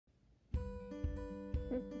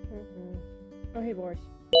Oh, hey, Boris. Hey,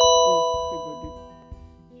 buddy.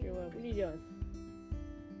 So, what are you doing?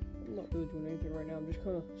 I'm not really doing anything right now. I'm just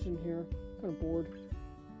kind of sitting here, kind of bored.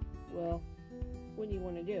 Well, what do you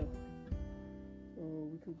want to do?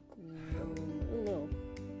 We can, I don't know.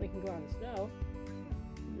 We can go out in the snow.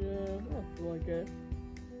 Yeah, I feel like it.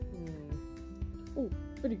 Oh,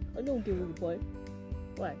 Bendy, I know a game we can play.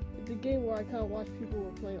 What? It's a game where I kind of watch people who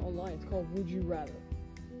are playing online. It's called Would You Rather.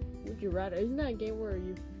 Would you rather? Isn't that a game where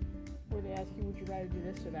they ask you, would you rather do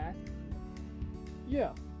this or that?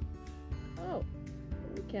 Yeah. Oh,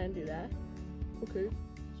 we can do that. Okay.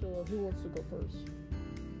 So who wants to go first?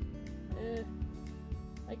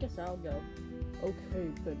 I guess I'll go.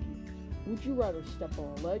 Okay, Bendy. Would you rather step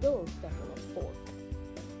on a Lego or step on a fork?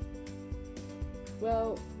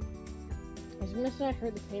 Well, as much as I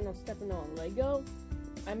heard the pain of stepping on Lego,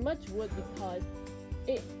 I much would because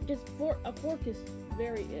a fork is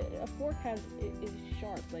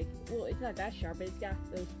sharp. Like, well, it's not that sharp, but it's got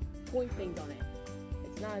those point things on it.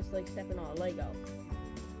 It's not as like stepping on a Lego.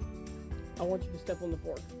 I want you to step on the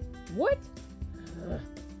fork. What?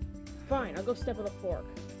 Fine, I'll go step on a fork.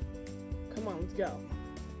 Come on, let's go.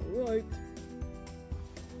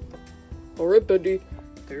 Alright, Bendy.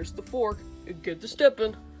 There's the fork. Get to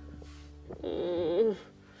stepping. I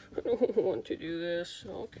don't want to do this.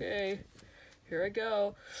 Okay. Here I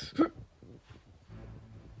go.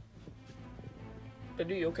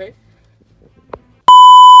 Bendy, you okay?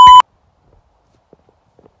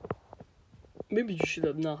 Maybe you should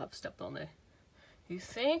have not have stepped on it. You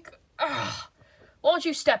think? Why don't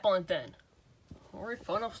you step on it then? Alright,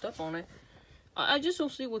 fine, I'll step on it. I just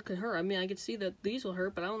don't see what could hurt. I mean, I can see that these will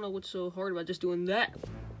hurt, but I don't know what's so hard about just doing that.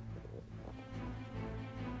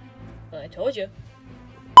 Well, I told you.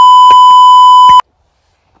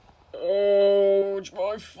 Oh, it's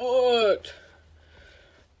my foot.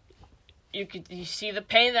 You see the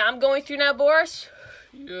pain that I'm going through now, Boris?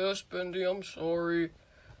 Yes, Bendy, I'm sorry.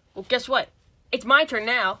 Well, guess what? It's my turn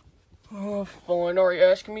now. Oh, fine. Alright,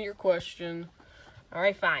 ask me your question.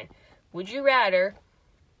 Alright, fine. Would you rather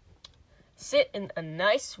sit in a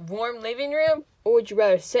nice, warm living room, or would you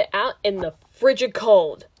rather sit out in the frigid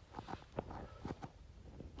cold?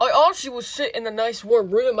 I honestly would sit in a nice, warm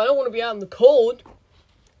room. I don't want to be out in the cold.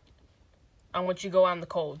 I want you to go out in the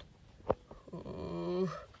cold.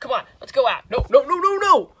 Come on, let's go out. No.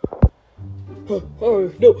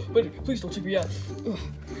 Oh, no, Bendy, please don't take me out.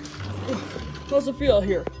 How's it feel out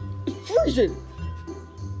here? It's freezing.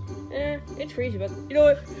 It's freezing, but you know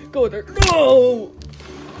what? Go in there. No!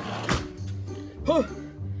 Huh.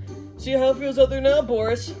 See how it feels out there now,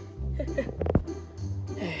 Boris?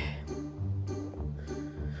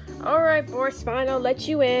 Alright, Boris, fine, I'll let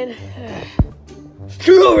you in. Get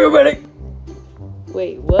over here, Bendy!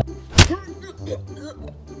 Wait, what?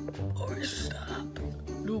 Oh, stop.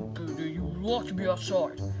 No, Bendy, you locked me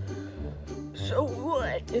outside. So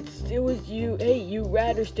what? It was you. Hey, you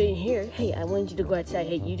rather stay here. Hey, I wanted you to go outside.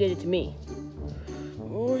 Hey, you did it to me.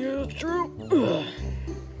 Oh, yeah, that's true.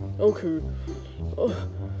 Okay.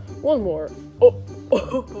 One more. Oh,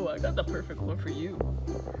 I got the perfect one for you.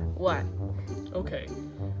 What? Okay.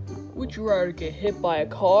 Would you rather get hit by a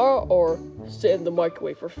car or sit in the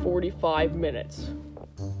microwave for 45 minutes?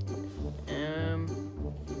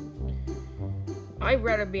 I'd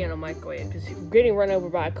rather be in a microwave because getting run over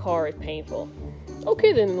by a car is painful.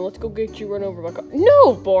 Okay, then let's go get you run over by a car.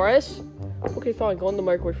 No, Boris! Okay, fine. Go in the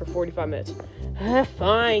microwave for 45 minutes.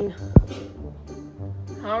 Fine.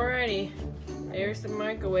 Alrighty. There's the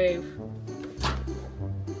microwave.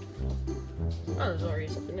 Oh, there's already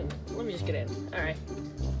something in there. Let me just get in. Alright.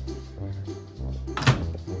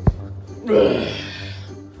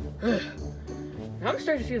 I'm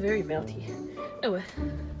starting to feel very melty. Oh,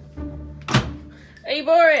 hey,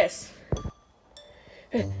 Boris!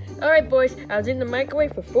 Alright, boys. I was in the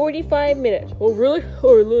microwave for 45 minutes. Oh, really?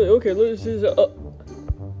 Oh, really? Okay, let's see.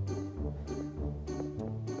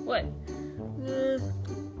 What?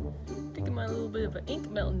 Thinking my little bit of an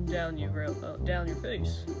ink melting down your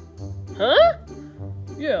face. Huh?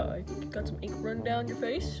 Yeah, I got some ink running down your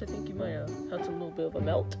face. I think you might have had some little bit of a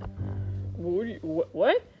melt.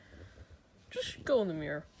 What? Just go in the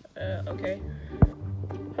mirror. Okay.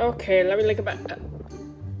 Okay, let me look about.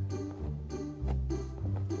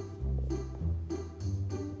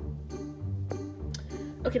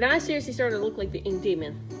 Okay, now I seriously started to look like the ink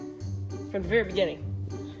demon from the very beginning.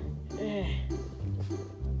 Hi,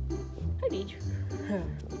 Deej.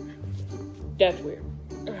 That's weird.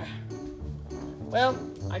 Well,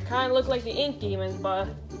 I kind of look like the ink demon, but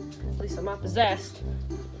at least I'm not possessed.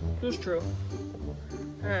 That's true.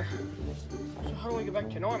 So how do I get back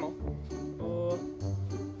to normal?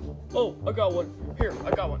 Oh, I got one. Here, I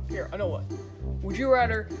got one. Here, I know what. Would you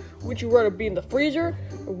rather be in the freezer,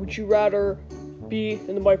 or would you rather be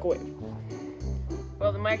in the microwave?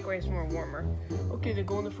 Well, the microwave's more warmer. Okay, then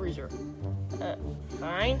go in the freezer.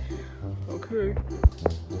 Fine. Okay.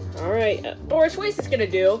 Alright, Boris, what is this gonna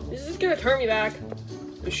do? Is this gonna turn me back?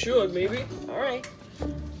 It should, maybe. Alright.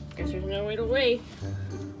 Guess there's no way to wait.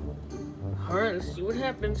 Alright, let's see what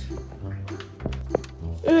happens.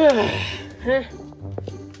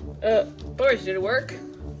 Boris, did it work?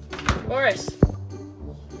 Boris,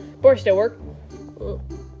 did it work?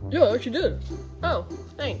 Yeah, I actually did. Oh,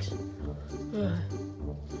 thanks.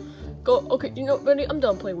 Go. Okay, you know, Bendy, I'm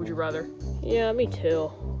done playing Would You Rather. Yeah, me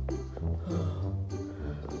too.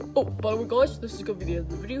 Oh, by the way, guys, this is gonna be the end of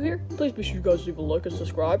the video here. Please be sure you guys leave a like and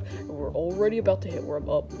subscribe. And we're already about to hit. We're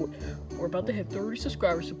about to hit 30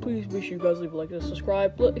 subscribers. So please be sure you guys leave a like and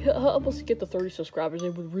subscribe. Help us get to 30 subscribers.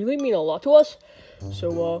 It would really mean a lot to us.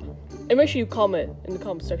 So and make sure you comment in the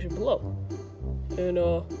comment section below. And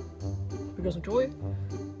if you guys enjoy,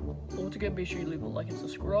 once again, be sure you leave a like and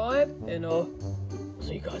subscribe. And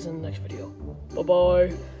see you guys in the next video. Bye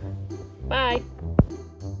bye. Bye.